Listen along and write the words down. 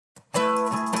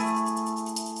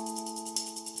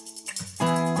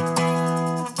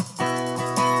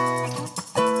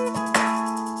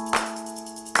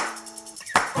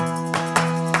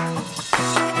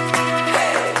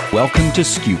Welcome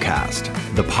to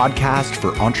SKUcast, the podcast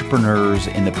for entrepreneurs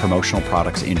in the promotional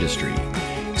products industry.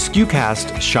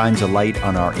 SKUcast shines a light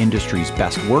on our industry's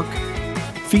best work,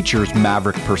 features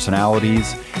maverick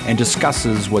personalities, and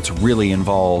discusses what's really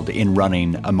involved in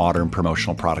running a modern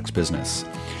promotional products business.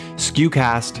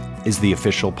 SKUcast is the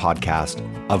official podcast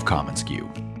of commonsku.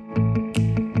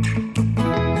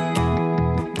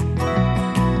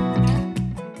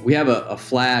 We have a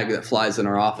flag that flies in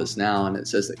our office now, and it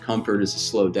says that comfort is a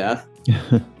slow death.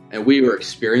 And we were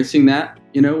experiencing that.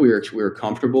 We were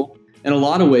comfortable. In a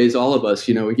lot of ways, all of us,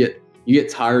 you get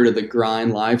tired of the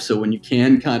grind life. So when you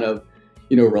can kind of,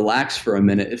 relax for a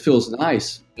minute, it feels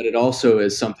nice. But it also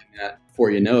is something that, before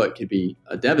you know it, could be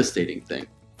a devastating thing.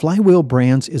 Flywheel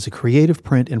Brands is a creative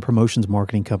print and promotions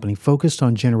marketing company focused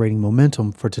on generating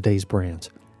momentum for today's brands.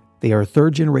 They are a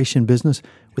third-generation business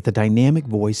with a dynamic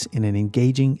voice and an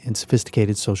engaging and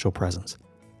sophisticated social presence.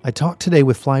 I talked today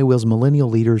with Flywheel's millennial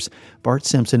leaders, Bart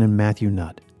Simpson and Matthew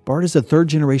Nutt. Bart is a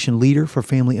third-generation leader for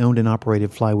family-owned and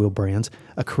operated Flywheel Brands.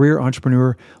 A career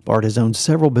entrepreneur, Bart has owned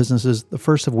several businesses, the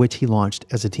first of which he launched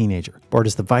as a teenager. Bart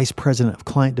is the vice president of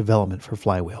client development for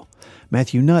Flywheel.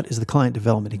 Matthew Nutt is the client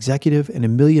development executive and $1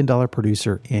 million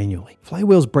producer annually.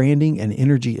 Flywheel's branding and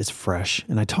energy is fresh,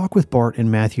 and I talk with Bart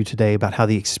and Matthew today about how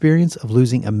the experience of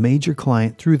losing a major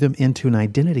client threw them into an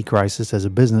identity crisis as a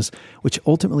business, which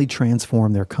ultimately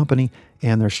transformed their company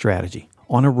and their strategy.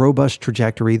 On a robust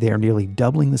trajectory, they are nearly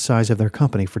doubling the size of their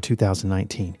company for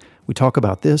 2019. We talk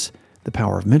about this, the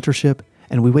power of mentorship,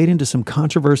 and we wade into some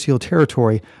controversial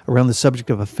territory around the subject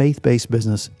of a faith-based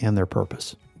business and their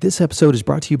purpose. This episode is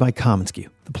brought to you by commonsku,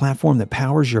 the platform that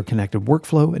powers your connected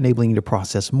workflow, enabling you to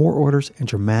process more orders and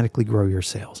dramatically grow your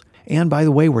sales. And by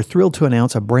the way, we're thrilled to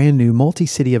announce a brand new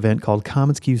multi-city event called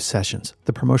commonsku Sessions,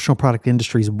 the promotional product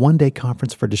industry's one-day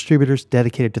conference for distributors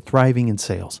dedicated to thriving in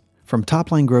sales. From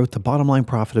top-line growth to bottom-line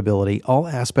profitability, all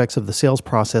aspects of the sales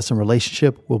process and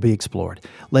relationship will be explored.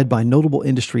 Led by notable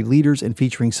industry leaders and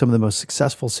featuring some of the most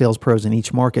successful sales pros in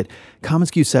each market,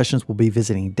 commonsku Sessions will be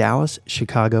visiting Dallas,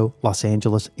 Chicago, Los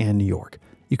Angeles, and New York.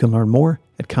 You can learn more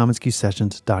at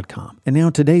commonskusessions.com. And now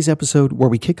today's episode, where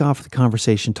we kick off the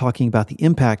conversation talking about the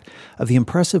impact of the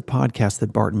impressive podcast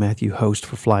that Bart and Matthew host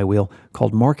for Flywheel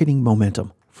called Marketing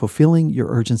Momentum, Fulfilling Your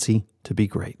Urgency to Be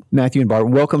Great. Matthew and Bart,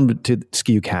 welcome to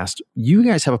SKUcast. You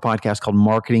guys have a podcast called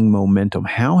Marketing Momentum.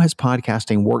 How has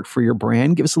podcasting worked for your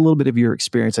brand? Give us a little bit of your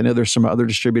experience. I know there's some other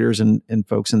distributors and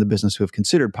folks in the business who have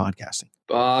considered podcasting.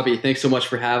 Bobby, thanks so much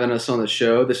for having us on the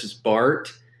show. This is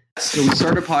Bart. So we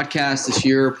started a podcast this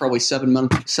year, probably 7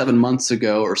 months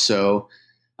ago or so.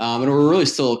 And we're really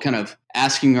still kind of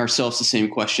asking ourselves the same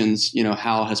questions.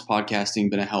 How has podcasting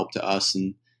been a help to us,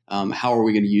 and how are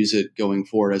we going to use it going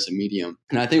forward as a medium?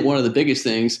 And I think one of the biggest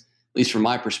things, at least from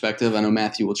my perspective, I know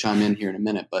Matthew will chime in here in a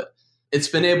minute, but it's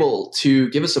been able to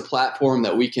give us a platform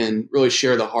that we can really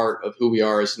share the heart of who we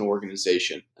are as an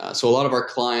organization. So a lot of our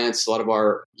clients,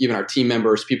 even our team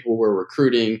members, people we're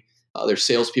recruiting, there's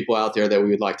salespeople out there that we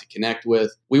would like to connect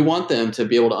with. We want them to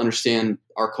be able to understand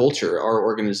our culture, our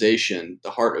organization,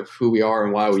 the heart of who we are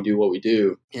and why we do what we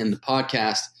do. And the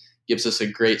podcast gives us a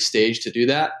great stage to do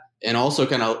that, and also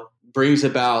kind of brings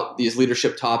about these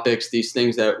leadership topics, these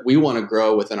things that we want to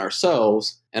grow within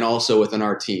ourselves and also within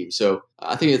our team. So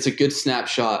I think it's a good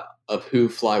snapshot of who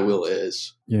Flywheel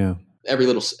is. Yeah. Every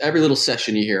little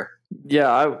session you hear.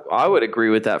 Yeah, I would agree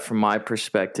with that from my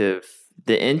perspective.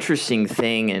 The interesting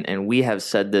thing, and we have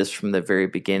said this from the very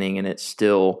beginning, and it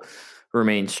still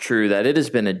remains true, that it has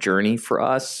been a journey for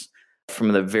us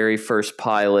from the very first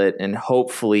pilot, and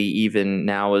hopefully even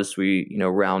now as we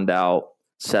round out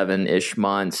 7-ish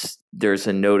months, there's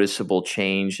a noticeable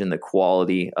change in the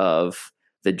quality of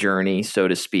the journey, so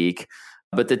to speak.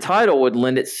 But the title would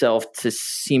lend itself to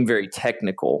seem very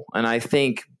technical. And I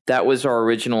think that was our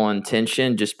original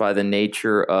intention, just by the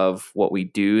nature of what we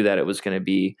do, that it was going to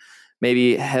be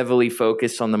maybe heavily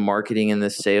focused on the marketing and the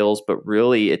sales, but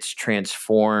really it's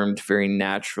transformed very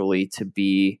naturally to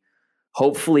be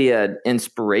hopefully an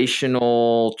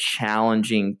inspirational,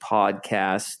 challenging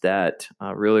podcast that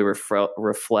really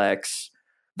reflects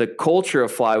the culture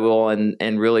of Flywheel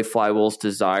and really Flywheel's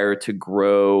desire to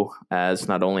grow as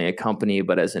not only a company,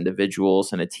 but as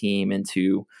individuals and a team, and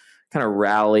to kind of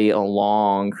rally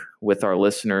along with our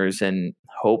listeners and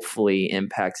hopefully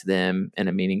impact them in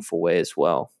a meaningful way as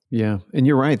well. Yeah. And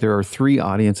you're right. There are 3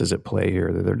 audiences at play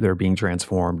here. They're being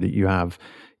transformed. You have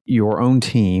your own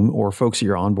team or folks that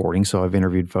you're onboarding. So I've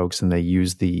interviewed folks and they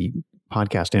use the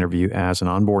podcast interview as an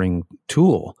onboarding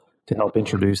tool to help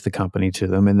introduce the company to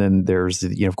them. And then there's,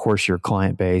 of course, your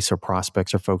client base or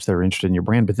prospects or folks that are interested in your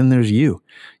brand. But then there's you.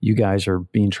 You guys are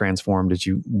being transformed as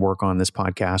you work on this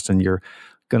podcast, and you're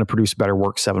going to produce better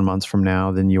work 7 months from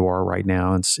now than you are right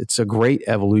now. It's a great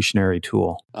evolutionary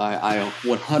tool. I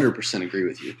 100% agree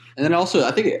with you. And then also,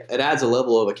 I think it adds a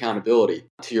level of accountability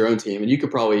to your own team. And you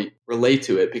could probably relate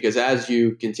to it because as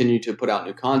you continue to put out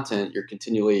new content, you're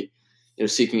continually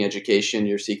seeking education.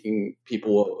 You're seeking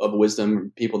people of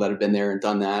wisdom, people that have been there and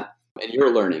done that. And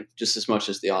you're learning just as much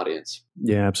as the audience.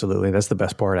 Yeah, absolutely. That's the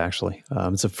best part, actually.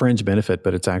 It's a fringe benefit,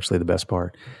 but it's actually the best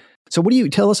part. So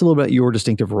tell us a little about your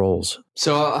distinctive roles?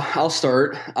 So I'll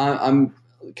start. I'm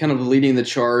kind of leading the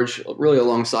charge really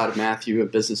alongside of Matthew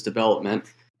of business development,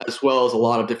 as well as a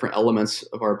lot of different elements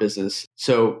of our business.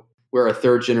 So we're a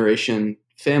third generation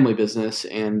family business,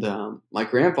 and my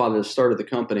grandfather started the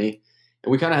company.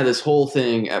 And we kind of had this whole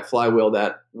thing at Flywheel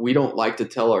that we don't like to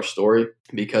tell our story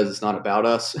because it's not about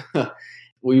us.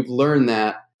 We've learned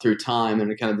that through time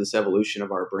and kind of this evolution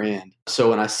of our brand. So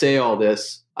when I say all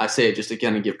this, I say it just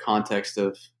again to give context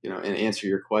of, and answer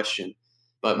your question.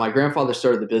 But my grandfather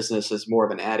started the business as more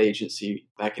of an ad agency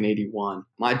back in 81.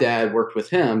 My dad worked with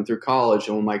him through college.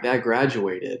 And when my dad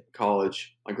graduated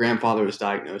college, my grandfather was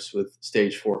diagnosed with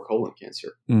stage 4 colon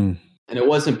cancer. And it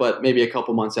wasn't but maybe a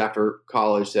couple months after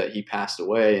college that he passed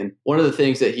away. And one of the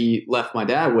things that he left my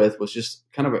dad with was just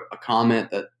kind of a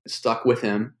comment that stuck with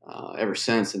him ever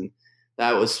since. And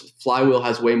that was, Flywheel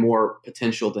has way more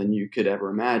potential than you could ever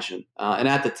imagine. And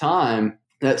at the time,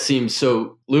 that seemed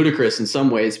so ludicrous in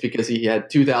some ways because he had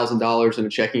 $2,000 in a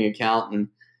checking account and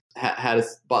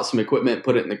bought some equipment,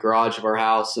 put it in the garage of our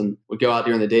house, and would go out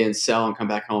during the day and sell and come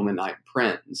back home at night and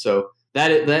print. And so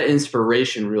that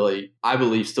inspiration really, I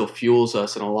believe, still fuels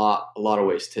us in a lot of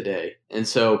ways today. And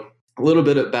so a little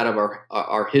bit about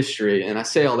our history. And I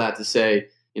say all that to say,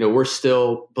 we're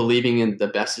still believing in the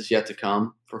best is yet to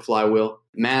come for Flywheel.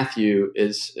 Matthew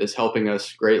is helping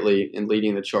us greatly in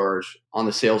leading the charge on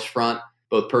the sales front,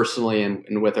 both personally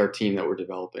and with our team that we're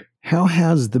developing. How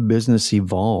has the business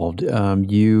evolved?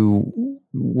 You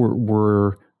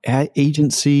were at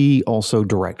agency, also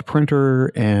direct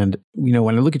printer. And,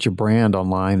 when I look at your brand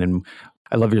online, and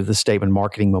I love the statement,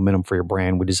 marketing momentum for your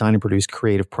brand. We design and produce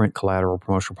creative print, collateral,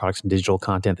 promotional products, and digital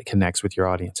content that connects with your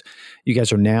audience. You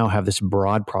guys have this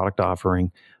broad product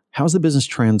offering. How's the business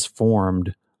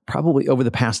transformed probably over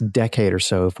the past decade or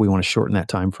so, if we want to shorten that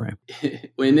time frame?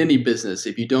 In any business,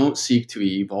 if you don't seek to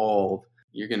evolve,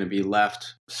 you're going to be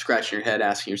left scratching your head,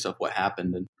 asking yourself what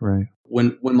happened. And right.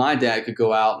 When my dad could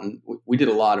go out, and we did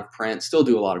a lot of print, still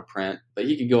do a lot of print, but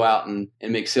he could go out and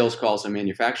make sales calls to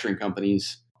manufacturing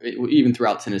companies, even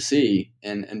throughout Tennessee,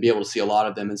 and be able to see a lot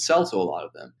of them and sell to a lot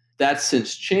of them. That's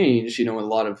since changed, with a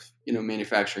lot of,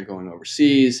 manufacturing going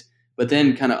overseas, but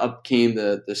then kind of up came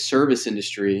the service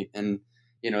industry, and,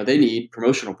 they need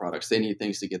promotional products. They need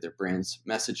things to get their brand's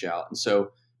message out. And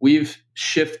so we've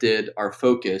shifted our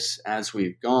focus as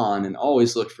we've gone and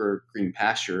always looked for green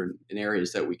pasture in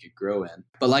areas that we could grow in.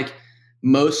 But like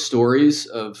most stories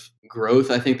of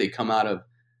growth, I think they come out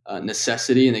of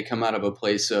necessity and they come out of a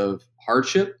place of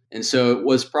hardship. And so it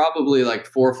was probably like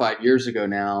 4 or 5 years ago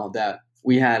now that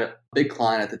we had a big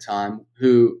client at the time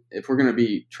who, if we're going to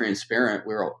be transparent,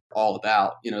 we were all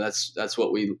about, that's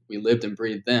what we lived and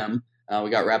breathed them. We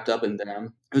got wrapped up in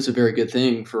them. It was a very good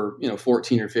thing for,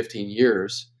 14 or 15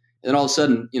 years. And then all of a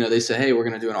sudden, they say, hey, we're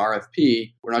going to do an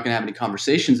RFP. We're not going to have any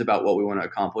conversations about what we want to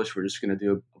accomplish. We're just going to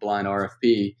do a blind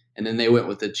RFP. And then they went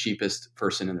with the cheapest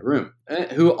person in the room,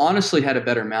 who honestly had a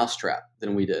better mousetrap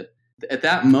than we did. At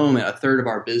that moment, a third of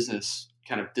our business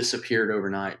kind of disappeared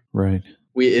overnight. Right.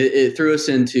 It threw us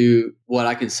into what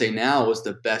I can say now was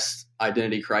the best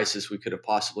identity crisis we could have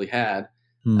possibly had.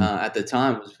 At the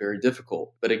time, it was very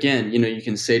difficult. But again, you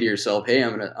can say to yourself, hey,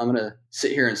 I'm gonna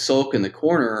sit here and sulk in the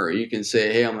corner, or you can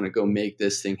say, hey, I'm gonna go make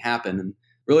this thing happen. And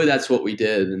really, that's what we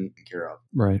did and care of.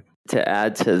 Right. To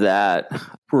add to that,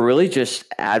 we're really just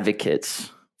advocates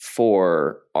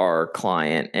for our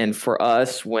client. And for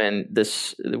us,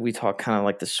 we talk kind of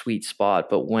like the sweet spot,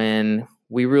 but when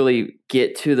we really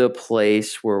get to the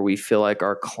place where we feel like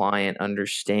our client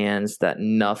understands that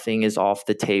nothing is off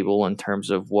the table in terms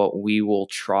of what we will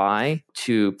try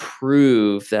to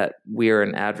prove that we are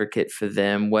an advocate for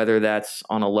them, whether that's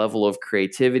on a level of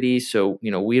creativity. So,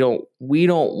 we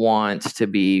don't want to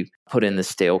be put in the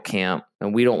stale camp,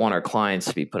 and we don't want our clients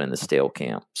to be put in the stale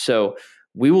camp. So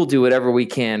we will do whatever we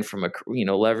can from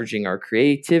leveraging our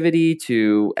creativity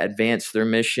to advance their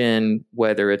mission,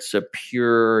 whether it's a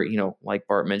pure, like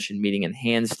Bart mentioned, meeting in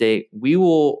hand state. We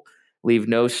will leave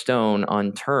no stone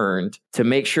unturned to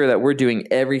make sure that we're doing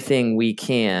everything we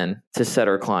can to set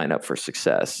our client up for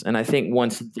success. And I think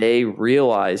once they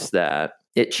realize that,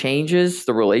 it changes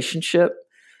the relationship.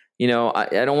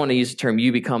 I don't want to use the term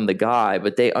you become the guy,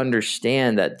 but they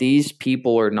understand that these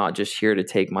people are not just here to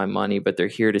take my money, but they're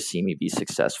here to see me be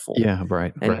successful. Yeah,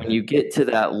 right. And when you get to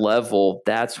that level,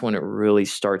 that's when it really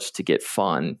starts to get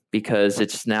fun, because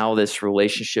it's now this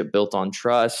relationship built on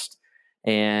trust,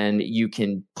 and you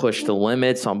can push the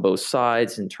limits on both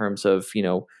sides in terms of,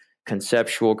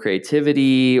 conceptual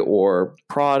creativity or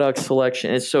product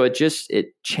selection. And so it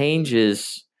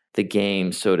changes the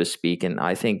game, so to speak. And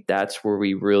I think that's where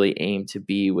we really aim to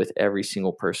be with every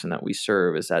single person that we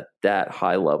serve, is at that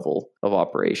high level of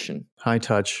operation. High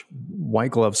touch,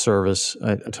 white glove service.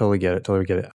 I totally get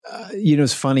it.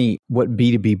 It's funny what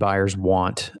B2B buyers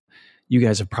want. You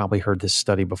guys have probably heard this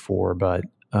study before, but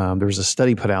there was a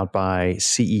study put out by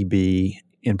CEB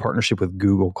in partnership with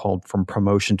Google called From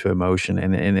Promotion to Emotion,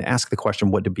 and it asked the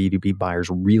question, what do B2B buyers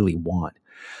really want?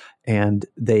 And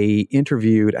they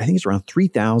interviewed, I think it's around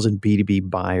 3,000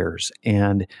 B2B buyers,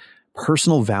 and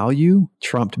personal value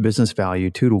trumped business value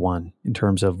 2-to-1 in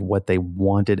terms of what they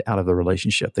wanted out of the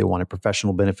relationship. They wanted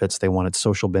professional benefits. They wanted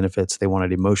social benefits. They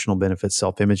wanted emotional benefits,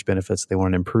 self-image benefits. They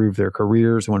wanted to improve their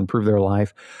careers. They want to improve their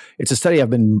life. It's a study I've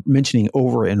been mentioning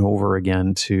over and over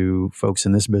again to folks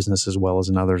in this business as well as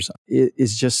in others.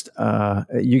 It's just,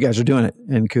 you guys are doing it,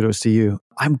 and kudos to you.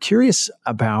 I'm curious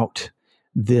about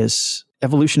this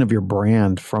evolution of your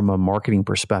brand from a marketing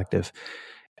perspective.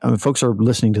 Folks are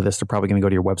listening to this, they're probably going to go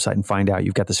to your website and find out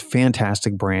you've got this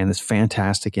fantastic brand, this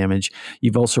fantastic image.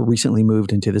 You've also recently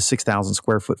moved into the 6,000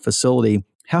 square foot facility.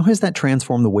 How has that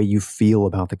transformed the way you feel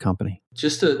about the company?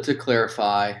 Just to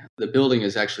clarify, the building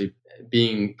is actually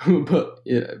being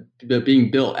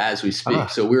built as we speak.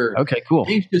 So we're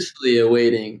anxiously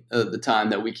awaiting the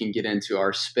time that we can get into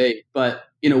our space. But,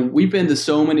 we've been to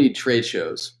so many trade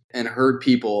shows and heard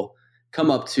people come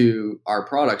up to our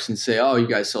products and say, oh, you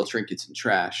guys sell trinkets and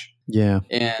trash. Yeah.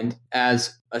 And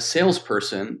as a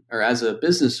salesperson or as a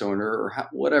business owner or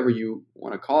whatever you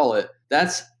want to call it,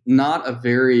 that's not a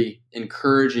very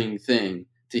encouraging thing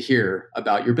to hear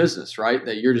about your business, right?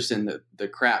 That you're just in the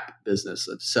crap business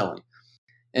of selling.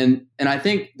 And I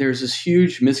think there's this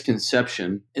huge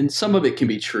misconception, and some of it can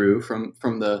be true from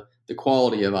the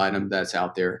quality of item that's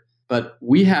out there, but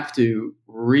we have to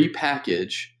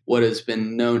repackage what has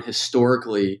been known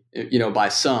historically, by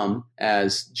some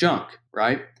as junk,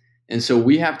 right? And so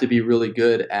we have to be really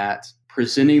good at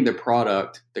presenting the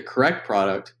product, the correct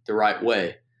product, the right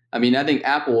way. I mean, I think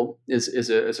Apple is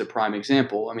a prime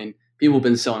example. I mean, people have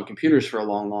been selling computers for a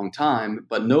long, long time,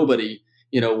 but nobody,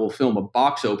 will film a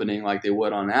box opening like they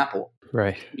would on Apple.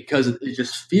 Right. Because it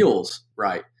just feels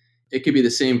right. It could be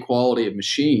the same quality of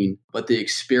machine, but the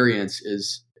experience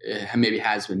maybe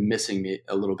has been missing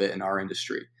a little bit in our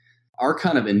industry. Our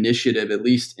kind of initiative, at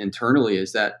least internally,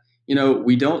 is that,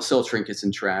 we don't sell trinkets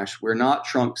and trash. We're not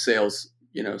trunk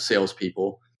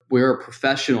salespeople. We're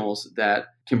professionals that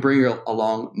can bring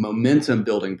along momentum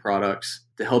building products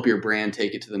to help your brand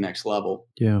take it to the next level.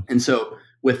 Yeah. And so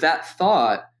with that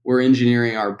thought, we're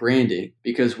engineering our branding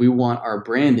because we want our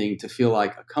branding to feel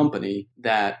like a company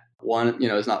that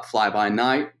is not fly by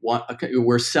night.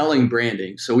 We're selling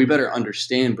branding. So we better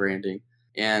understand branding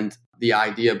and the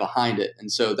idea behind it.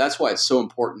 And so that's why it's so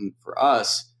important for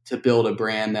us to build a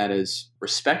brand that is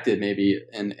respected maybe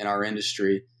in our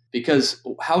industry. Because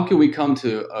how can we come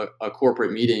to a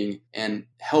corporate meeting and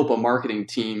help a marketing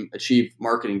team achieve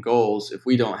marketing goals if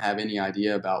we don't have any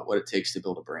idea about what it takes to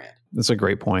build a brand? That's a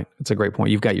great point.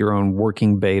 You've got your own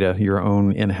working beta, your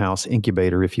own in-house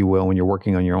incubator, if you will, when you're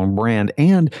working on your own brand,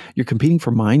 and you're competing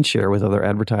for mind share with other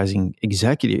advertising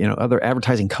other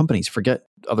advertising companies, forget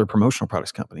other promotional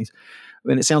products companies.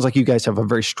 And it sounds like you guys have a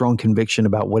very strong conviction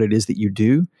about what it is that you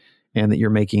do and that you're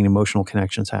making emotional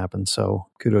connections happen. So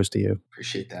kudos to you.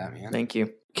 Appreciate that, man. Thank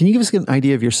you. Can you give us an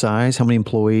idea of your size, how many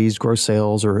employees, gross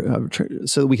sales, or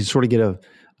so that we can sort of get a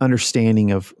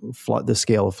understanding of the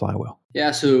scale of Flywheel?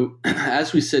 Yeah. So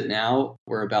as we sit now,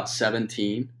 we're about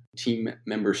 17 team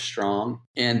members strong.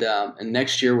 And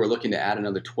next year, we're looking to add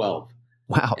another 12.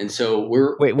 Wow. And so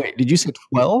we're... Wait, did you say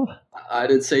 12? I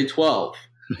did say 12.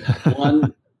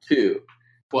 1, 2.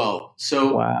 12.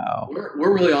 So wow.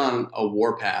 We're really on a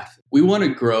warpath. We want to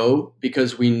grow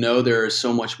because we know there is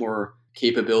so much more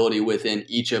capability within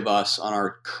each of us on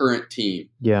our current team.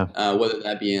 Yeah. Whether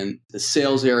that be in the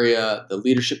sales area, the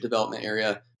leadership development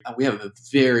area, we have a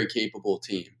very capable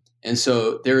team. And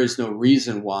so there is no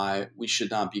reason why we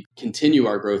should not continue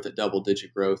our growth at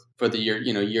double-digit growth for the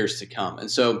years to come.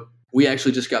 And so we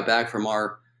actually just got back from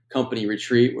our company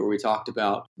retreat where we talked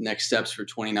about next steps for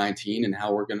 2019 and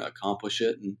how we're going to accomplish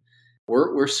it. And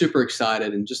we're super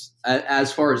excited. And just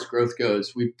as far as growth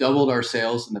goes, we've doubled our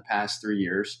sales in the past 3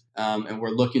 years, and we're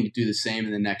looking to do the same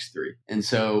in the next 3. And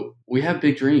so we have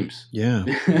big dreams. Yeah.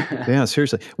 Yeah,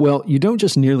 seriously. Well, you don't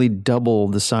just nearly double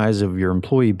the size of your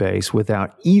employee base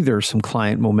without either some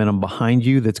client momentum behind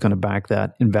you that's going to back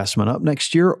that investment up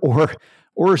next year,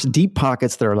 or deep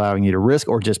pockets that are allowing you to risk,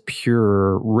 or just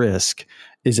pure risk.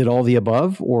 Is it all the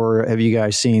above, or have you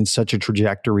guys seen such a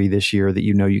trajectory this year that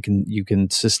you can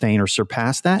sustain or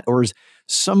surpass that? Or is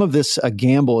some of this a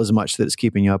gamble as much that it's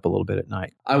keeping you up a little bit at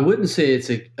night? I wouldn't say it's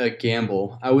a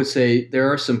gamble. I would say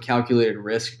there are some calculated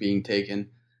risk being taken,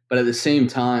 but at the same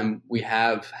time, we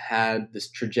have had this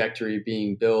trajectory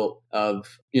being built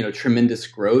of, tremendous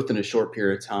growth in a short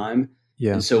period of time.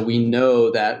 Yeah. And so we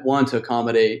know that, one, to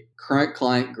accommodate current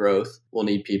client growth, we'll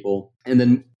need people. And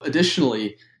then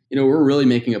additionally, we're really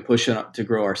making a push to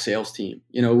grow our sales team.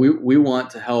 We want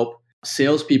to help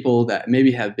salespeople that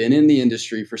maybe have been in the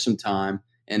industry for some time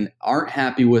and aren't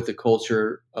happy with the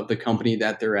culture of the company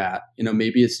that they're at.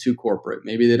 Maybe it's too corporate.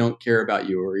 Maybe they don't care about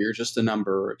you, or you're just a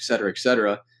number, or et cetera, et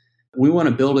cetera. We want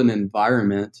to build an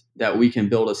environment that we can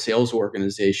build a sales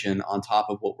organization on top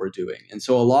of what we're doing. And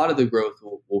so a lot of the growth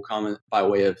will come by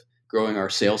way of growing our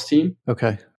sales team.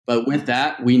 Okay. But with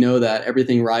that, we know that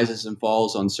everything rises and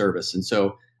falls on service. And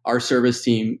so our service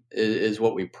team is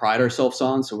what we pride ourselves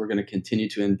on. So we're going to continue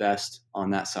to invest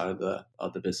on that side of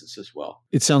the business as well.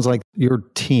 It sounds like your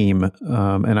team,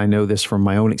 and I know this from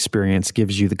my own experience,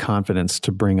 gives you the confidence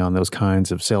to bring on those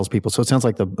kinds of salespeople. So it sounds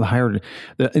like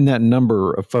in that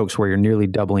number of folks where you're nearly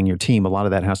doubling your team, a lot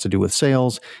of that has to do with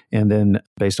sales. And then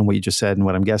based on what you just said, and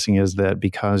what I'm guessing is that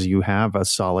because you have a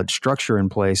solid structure in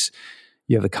place,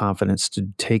 you have the confidence to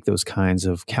take those kinds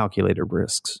of calculated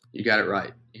risks. You got it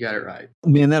right.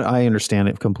 Man, that I understand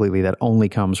it completely. That only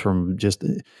comes from just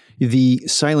the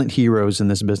silent heroes in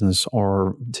this business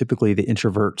are typically the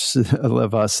introverts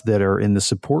of us that are in the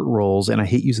support roles. And I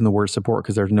hate using the word support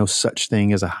because there's no such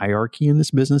thing as a hierarchy in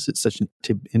this business. It's such an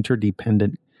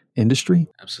interdependent industry.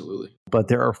 Absolutely. But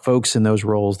there are folks in those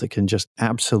roles that can just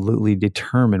absolutely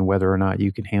determine whether or not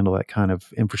you can handle that kind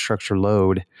of infrastructure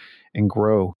load and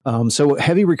grow. So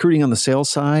heavy recruiting on the sales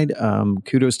side.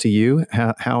 Kudos to you.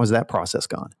 How has that process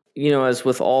gone? As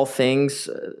with all things,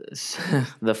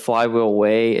 the Flywheel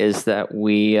way is that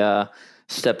we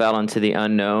step out onto the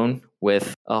unknown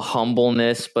with a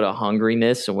humbleness, but a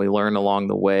hungriness, and we learn along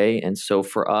the way. And so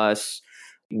for us,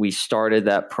 we started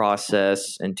that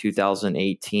process in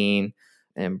 2018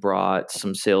 and brought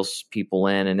some salespeople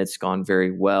in, and it's gone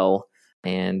very well.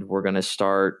 And we're going to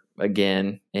start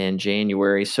again in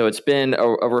January. So it's been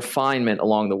a refinement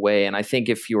along the way. And I think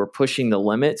if you are pushing the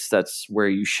limits, that's where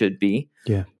you should be.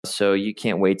 Yeah. So you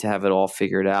can't wait to have it all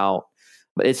figured out.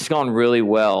 But it's gone really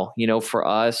well. For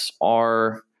us,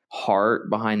 our heart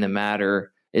behind the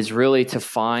matter is really to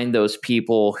find those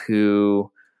people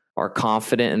who are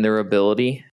confident in their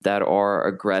ability, that are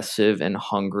aggressive and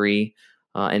hungry,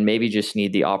 and maybe just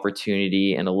need the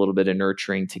opportunity and a little bit of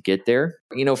nurturing to get there.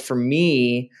 For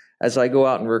me, as I go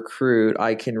out and recruit,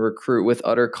 I can recruit with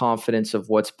utter confidence of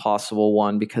what's possible.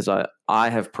 One, because I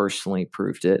have personally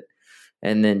proved it.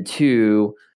 And then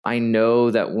two, I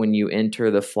know that when you enter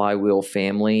the Flywheel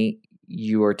family,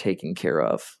 you are taken care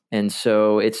of. And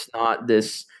so it's not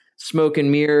this smoke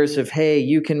and mirrors of, hey,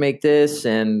 you can make this,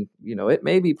 and it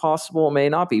may be possible, it may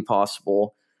not be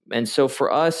possible. And so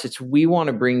for us, we want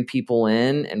to bring people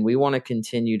in, and we want to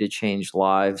continue to change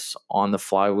lives on the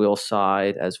Flywheel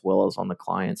side as well as on the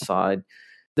client side.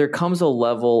 There comes a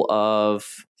level of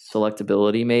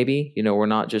selectability, maybe. We're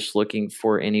not just looking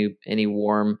for any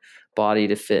warm body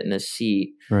to fit in a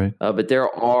seat. Right. But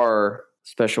there are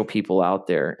special people out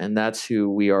there, and that's who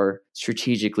we are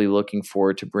strategically looking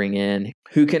for to bring in,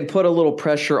 who can put a little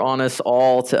pressure on us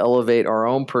all to elevate our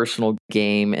own personal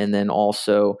game, and then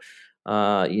also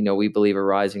we believe a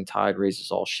rising tide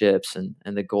raises all ships,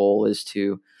 and the goal is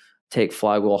to take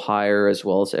Flywheel higher, as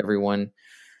well as everyone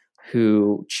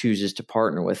who chooses to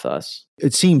partner with us.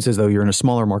 It seems as though you're in a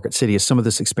smaller market city. Is some of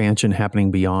this expansion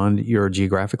happening beyond your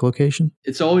geographic location?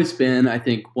 It's always been, I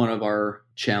think, one of our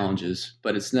challenges,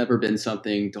 but it's never been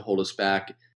something to hold us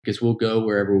back, because we'll go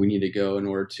wherever we need to go in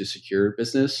order to secure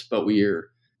business. But we are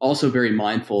also very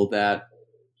mindful that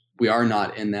we are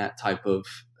not in that type of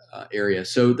area.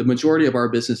 So the majority of our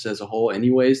business as a whole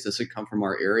anyways doesn't come from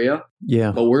our area.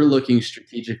 Yeah. But we're looking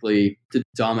strategically to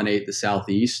dominate the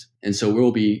Southeast. And so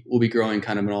we'll be growing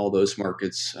kind of in all those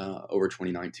markets over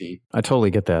 2019. I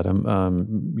totally get that.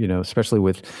 Especially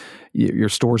with your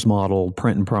stores model,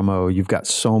 print and promo, you've got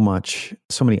so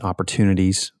many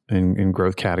opportunities in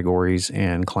growth categories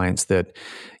and clients that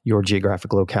your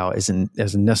geographic locale isn't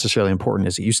as necessarily important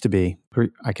as it used to be.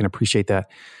 I can appreciate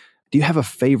that. Do you have a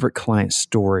favorite client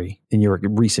story in your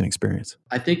recent experience?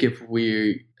 I think if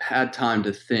we had time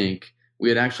to think,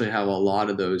 we'd actually have a lot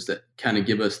of those that kind of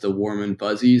give us the warm and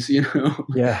fuzzies,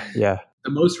 Yeah. The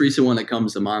most recent one that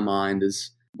comes to my mind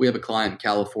is we have a client in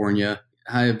California.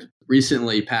 I've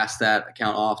recently passed that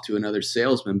account off to another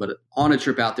salesman, but on a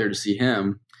trip out there to see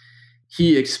him,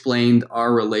 he explained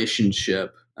our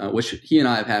relationship, which he and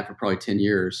I have had for probably 10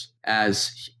 years,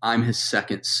 as I'm his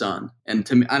second son. And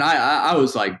to me, and I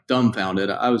was like dumbfounded.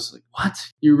 I was like,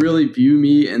 what? You really view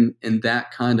me in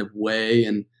that kind of way?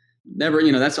 And never,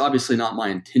 that's obviously not my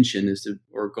intention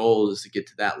or goal is to get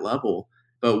to that level.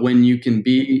 But when you can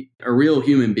be a real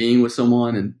human being with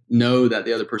someone and know that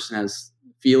the other person has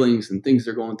feelings and things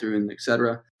they're going through and et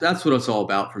cetera, that's what it's all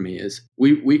about for me is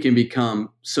we can become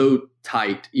so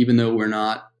tight, even though we're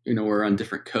not, we're on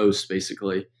different coasts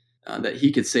basically, that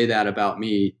he could say that about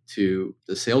me to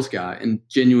the sales guy and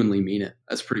genuinely mean it.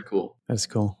 That's pretty cool. That's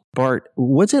cool. Bart,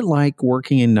 what's it like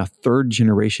working in a third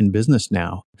generation business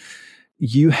now?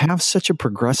 You have such a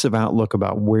progressive outlook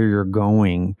about where you're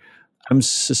going. I'm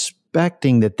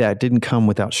suspecting that didn't come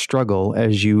without struggle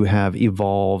as you have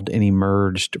evolved and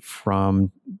emerged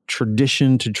from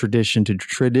tradition to tradition to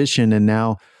tradition. And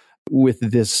now with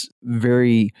this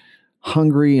very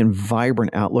hungry and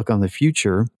vibrant outlook on the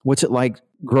future, what's it like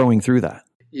growing through that?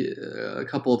 Yeah, a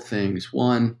couple of things.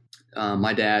 One,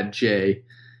 my dad, Jay,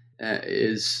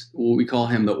 we call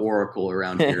him the Oracle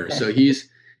around here. So he's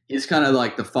kind of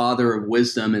like the father of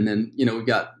wisdom. And then, we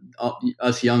got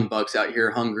us young bucks out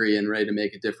here hungry and ready to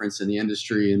make a difference in the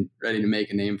industry and ready to make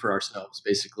a name for ourselves,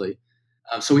 basically.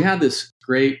 So we have this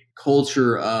great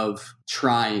culture of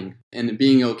trying and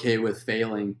being okay with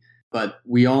failing. But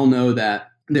we all know that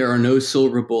there are no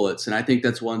silver bullets. And I think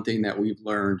that's one thing that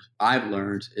I've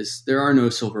learned is there are no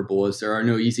silver bullets. There are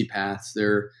no easy paths.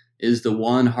 There is the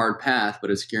one hard path,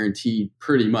 but it's guaranteed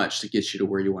pretty much to get you to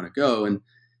where you want to go. And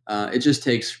it just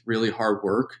takes really hard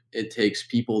work. It takes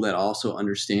people that also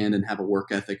understand and have a work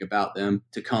ethic about them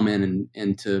to come in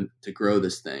and to grow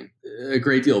this thing. A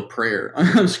great deal of prayer.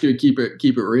 I'm just going to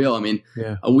keep it real. I mean,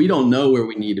 we don't know where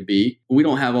we need to be. We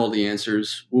don't have all the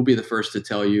answers. We'll be the first to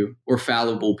tell you. We're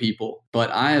fallible people.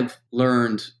 But I have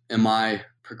learned in my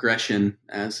progression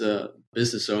as a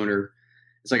business owner,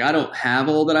 it's like I don't have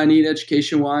all that I need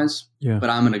education-wise, but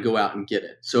I'm going to go out and get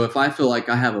it. So if I feel like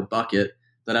I have a bucket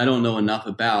that I don't know enough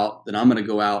about, then I'm going to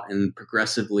go out and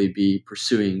progressively be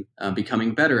pursuing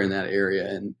becoming better in that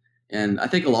area. And I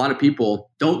think a lot of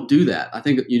people don't do that. I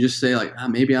think you just say like,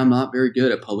 maybe I'm not very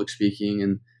good at public speaking,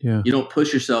 and you don't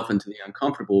push yourself into the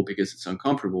uncomfortable because it's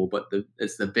uncomfortable, but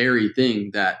it's the very thing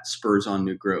that spurs on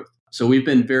new growth. So we've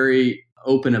been very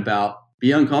open about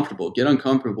be uncomfortable, get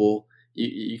uncomfortable.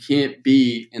 You can't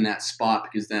be in that spot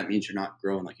because that means you're not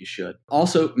growing like you should.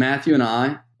 Also, Matthew and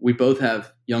I, we both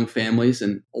have young families,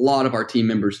 and a lot of our team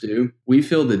members do. We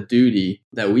feel the duty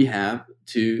that we have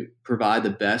to provide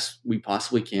the best we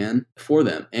possibly can for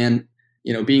them. And,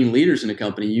 being leaders in a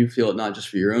company, you feel it not just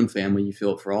for your own family, you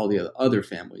feel it for all the other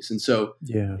families. And so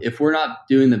if we're not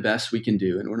doing the best we can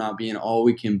do and we're not being all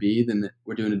we can be, then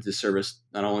we're doing a disservice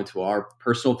not only to our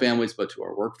personal families, but to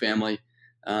our work family.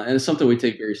 And it's something we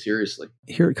take very seriously.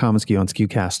 Here at commonsku on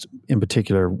SKUcast in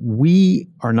particular, we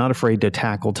are not afraid to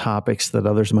tackle topics that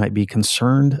others might be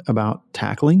concerned about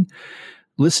tackling.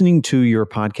 Listening to your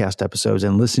podcast episodes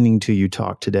and listening to you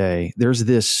talk today, there's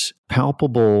this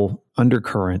palpable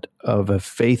undercurrent of a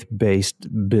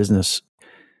faith-based business.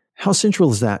 How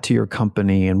central is that to your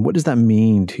company, and what does that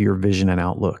mean to your vision and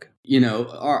outlook?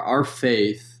 Our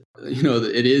faith,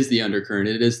 it is the undercurrent.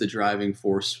 It is the driving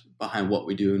force behind what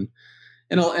we do.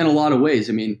 In a lot of ways,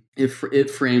 I mean,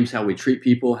 it frames how we treat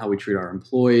people, how we treat our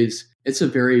employees. It's a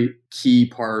very key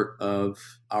part of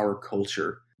our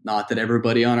culture. Not that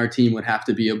everybody on our team would have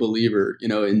to be a believer,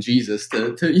 in Jesus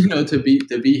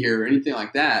to be here or anything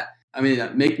like that. I mean,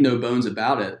 make no bones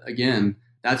about it. Again,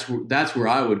 that's where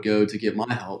I would go to get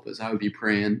my help, is I would be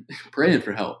praying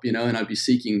for help, and I'd be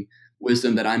seeking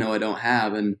wisdom that I know I don't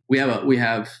have. And we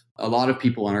have a lot of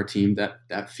people on our team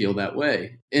that feel that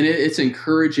way. And it's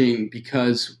encouraging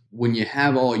because when you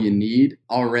have all you need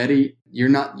already, you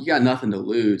got nothing to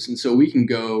lose. And so we can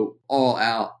go all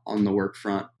out on the work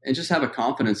front and just have a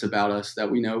confidence about us that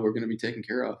we know we're going to be taken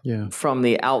care of. Yeah. From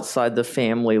the outside the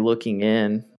family looking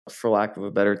in, for lack of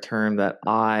a better term, that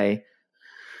I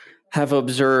have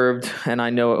observed, and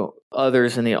I know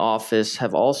others in the office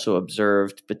have also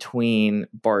observed between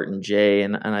Bart and Jay,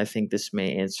 and I think this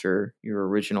may answer your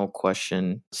original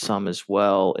question some as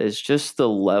well, is just the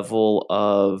level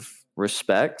of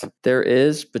respect there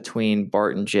is between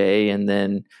Bart and Jay. And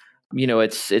then,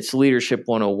 it's leadership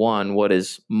 101. What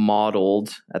is modeled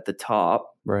at the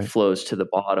top flows to the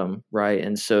bottom, right?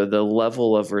 And so the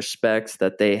level of respect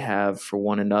that they have for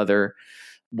one another,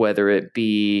 whether it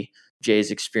be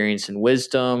Jay's experience and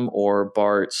wisdom or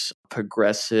Bart's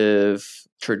progressive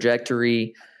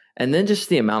trajectory, and then just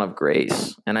the amount of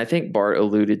grace. And I think Bart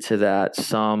alluded to that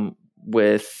some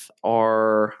with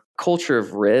our culture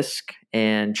of risk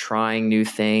and trying new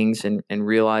things and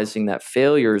realizing that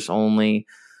failure is only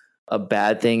a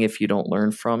bad thing if you don't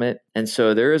learn from it. And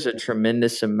so there is a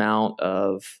tremendous amount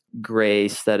of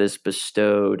grace that is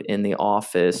bestowed in the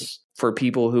office for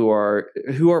people who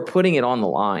are putting it on the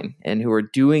line and who are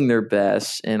doing their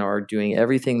best and are doing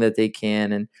everything that they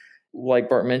can. And like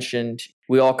Bart mentioned,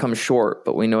 we all come short,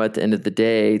 but we know at the end of the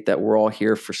day that we're all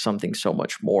here for something so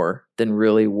much more than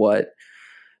really what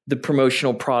the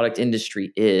promotional product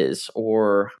industry is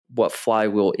or what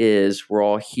Flywheel is. We're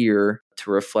all here to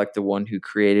reflect the one who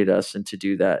created us and to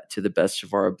do that to the best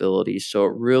of our ability. So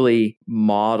it really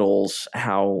models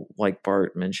how, like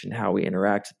Bart mentioned, how we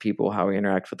interact with people, how we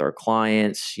interact with our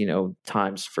clients,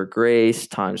 times for grace,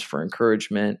 times for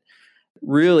encouragement.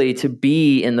 Really, to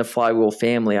be in the Flywheel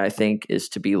family, I think, is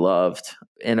to be loved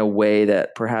in a way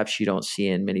that perhaps you don't see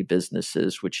in many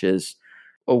businesses, which is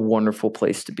a wonderful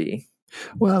place to be.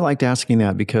 Well, I liked asking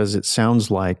that because it sounds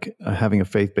like having a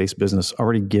faith-based business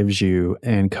already gives you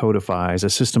and codifies a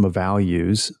system of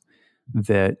values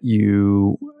that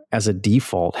you, as a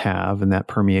default, have, and that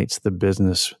permeates the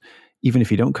business. Even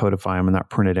if you don't codify them and not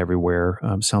print it everywhere,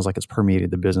 sounds like it's permeated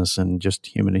the business and just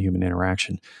human-to-human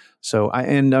interaction. So,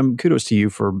 kudos to you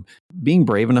for being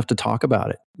brave enough to talk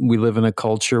about it. We live in a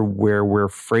culture where we're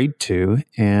afraid to,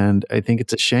 and I think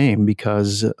it's a shame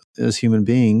because as human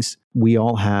beings, we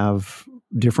all have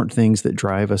different things that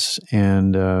drive us.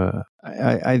 And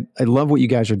I love what you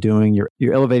guys are doing.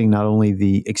 You're elevating not only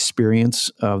the experience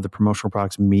of the promotional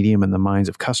products medium in the minds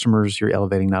of customers, you're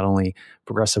elevating not only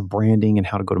progressive branding and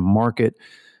how to go to market,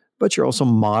 but you're also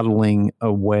modeling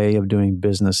a way of doing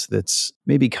business that's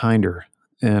maybe kinder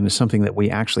and is something that we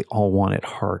actually all want at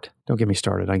heart. Don't get me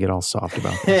started. I get all soft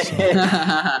about this. So.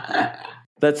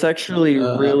 That's actually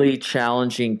really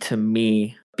challenging to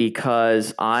me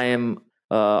because I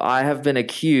have been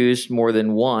accused more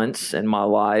than once in my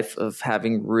life of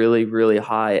having really, really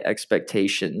high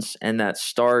expectations. And that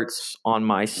starts on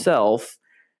myself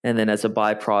and then as a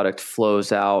byproduct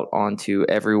flows out onto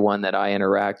everyone that I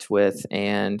interact with.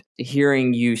 And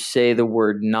hearing you say the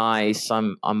word nice,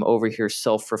 I'm over here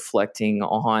self-reflecting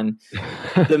on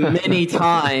the many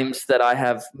times that I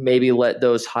have maybe let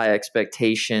those high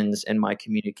expectations and my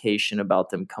communication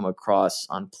about them come across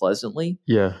unpleasantly.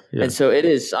 Yeah. And so it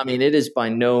is by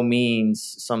no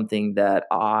means something that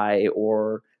I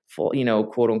or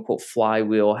quote unquote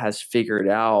Flywheel has figured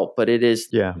out, but it is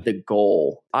the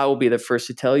goal. I will be the first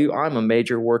to tell you I'm a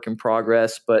major work in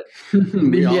progress, but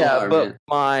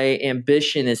my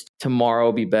ambition is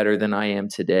tomorrow be better than I am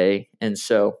today. And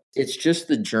so it's just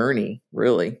the journey,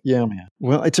 really. Yeah, man.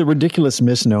 Well, it's a ridiculous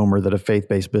misnomer that a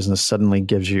faith-based business suddenly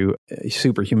gives you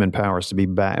superhuman powers to be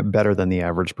better than the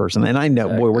average person. And I know,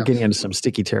 we're getting into some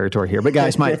sticky territory here, but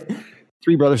guys, my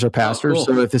 3 brothers are pastors. Oh,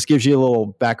 cool. So if this gives you a little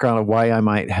background of why I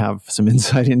might have some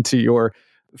insight into your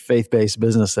faith-based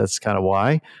business, that's kind of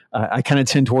why. I kind of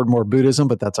tend toward more Buddhism,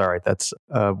 but that's all right. That's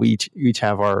we each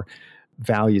have our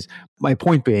values. My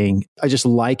point being, I just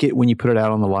like it when you put it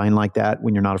out on the line like that,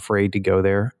 when you're not afraid to go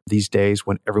there these days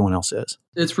when everyone else is.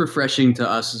 It's refreshing to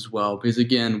us as well, because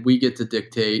again, we get to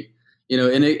dictate,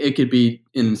 and it could be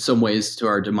in some ways to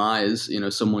our demise.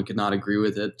 Someone could not agree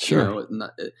with it. Sure.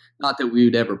 Not that we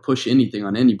would ever push anything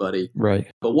on anybody. Right.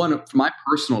 But one of my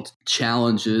personal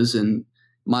challenges and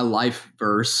my life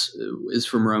verse is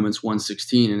from Romans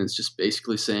 1:16, and it's just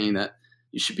basically saying that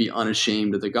you should be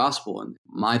unashamed of the gospel. And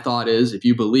my thought is, if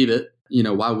you believe it,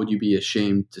 why would you be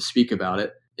ashamed to speak about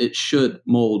it? It should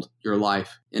mold your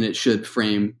life, and it should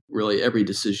frame really every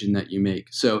decision that you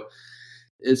make. So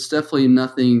it's definitely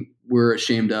nothing we're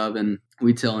ashamed of, and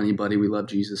we tell anybody we love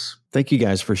Jesus. Thank you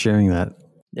guys for sharing that.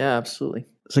 Yeah, absolutely.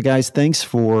 So guys, thanks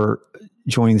for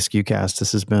joining the SKUcast.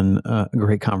 This has been a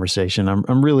great conversation.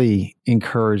 I'm really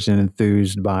encouraged and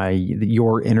enthused by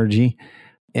your energy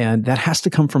And that has to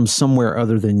come from somewhere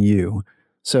other than you.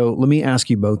 So let me ask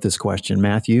you both this question.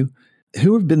 Matthew,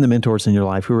 who have been the mentors in your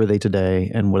life? Who are they today?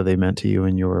 And what have they meant to you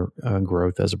in your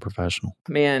growth as a professional?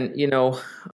 Man,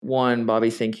 one, Bobby,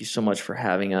 thank you so much for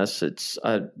having us. It's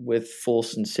with full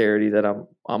sincerity that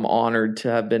I'm honored to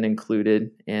have been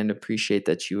included and appreciate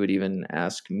that you would even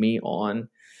ask me on.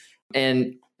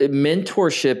 And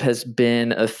mentorship has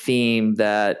been a theme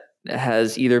that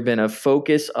has either been a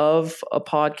focus of a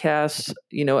podcast,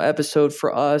 episode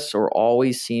for us, or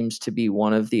always seems to be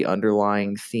one of the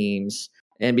underlying themes.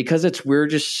 And because we're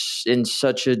just in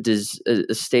such a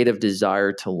state of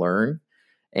desire to learn.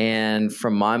 And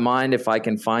from my mind, if I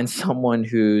can find someone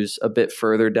who's a bit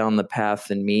further down the path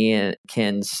than me and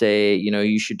can say,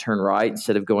 you should turn right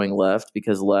instead of going left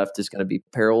because left is going to be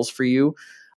perils for you,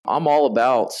 I'm all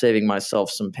about saving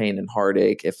myself some pain and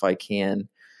heartache if I can.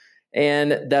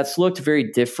 And that's looked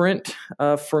very different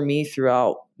for me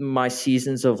throughout my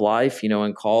seasons of life.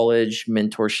 In college,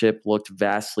 mentorship looked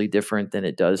vastly different than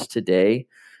it does today.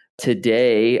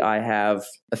 Today, I have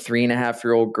a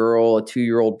 3.5-year-old girl, a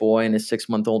 2-year-old boy, and a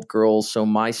 6-month-old girl. So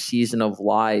my season of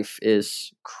life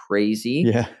is crazy.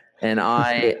 Yeah. And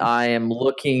I am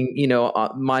looking,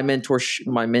 my mentor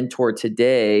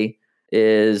today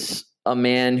is a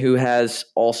man who has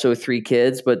also 3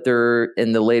 kids, but they're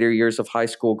in the later years of high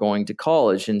school going to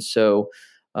college. And so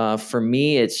for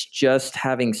me, it's just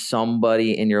having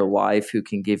somebody in your life who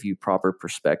can give you proper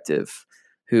perspective,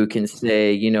 who can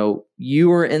say,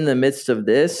 you are in the midst of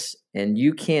this and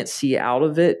you can't see out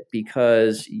of it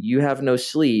because you have no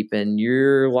sleep and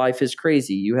your life is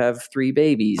crazy. You have 3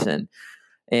 babies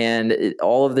and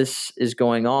all of this is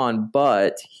going on,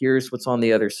 but here's what's on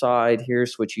the other side.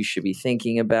 Here's what you should be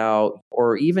thinking about,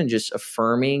 or even just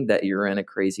affirming that you're in a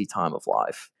crazy time of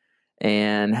life.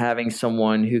 And having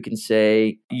someone who can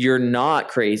say, you're not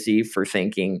crazy for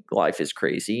thinking life is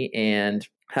crazy, and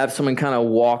have someone kind of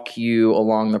walk you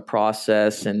along the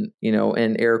process and,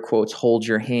 in air quotes, hold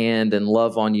your hand and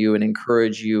love on you and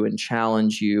encourage you and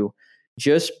challenge you.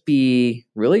 Just be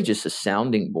really just a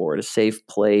sounding board, a safe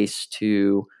place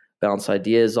to bounce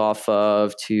ideas off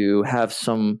of, to have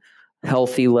some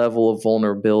healthy level of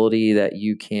vulnerability that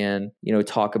you can,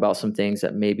 talk about some things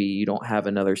that maybe you don't have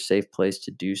another safe place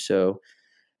to do so.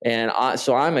 And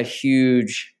so I'm a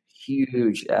huge,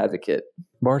 huge advocate.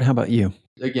 Bart, how about you?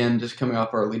 Again, just coming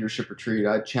off our leadership retreat,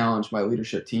 I challenged my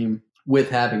leadership team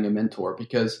with having a mentor,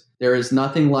 because there is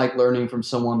nothing like learning from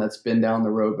someone that's been down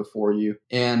the road before you.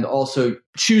 And also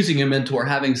choosing a mentor,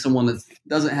 having someone that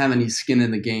doesn't have any skin in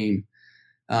the game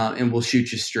and will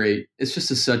shoot you straight. It's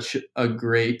just such a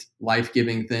great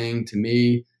life-giving thing to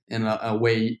me, and a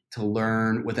way to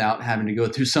learn without having to go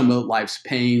through some of life's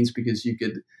pains, because you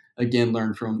could, again,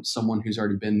 learn from someone who's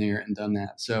already been there and done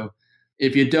that. So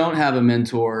if you don't have a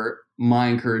mentor, my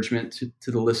encouragement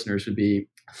to the listeners would be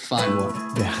find one.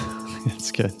 Yeah.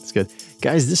 It's good. It's good.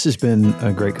 Guys, this has been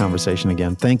a great conversation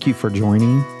again. Thank you for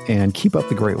joining and keep up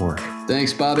the great work.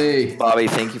 Thanks, Bobby. Bobby,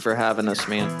 thank you for having us,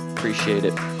 man. Appreciate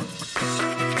it.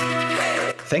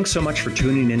 Thanks so much for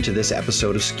tuning into this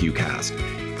episode of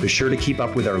SKUcast. Be sure to keep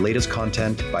up with our latest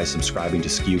content by subscribing to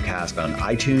SKUcast on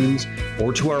iTunes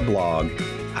or to our blog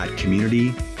at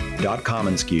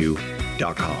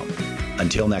community.commonsku.com.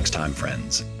 Until next time,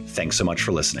 friends, thanks so much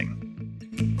for listening.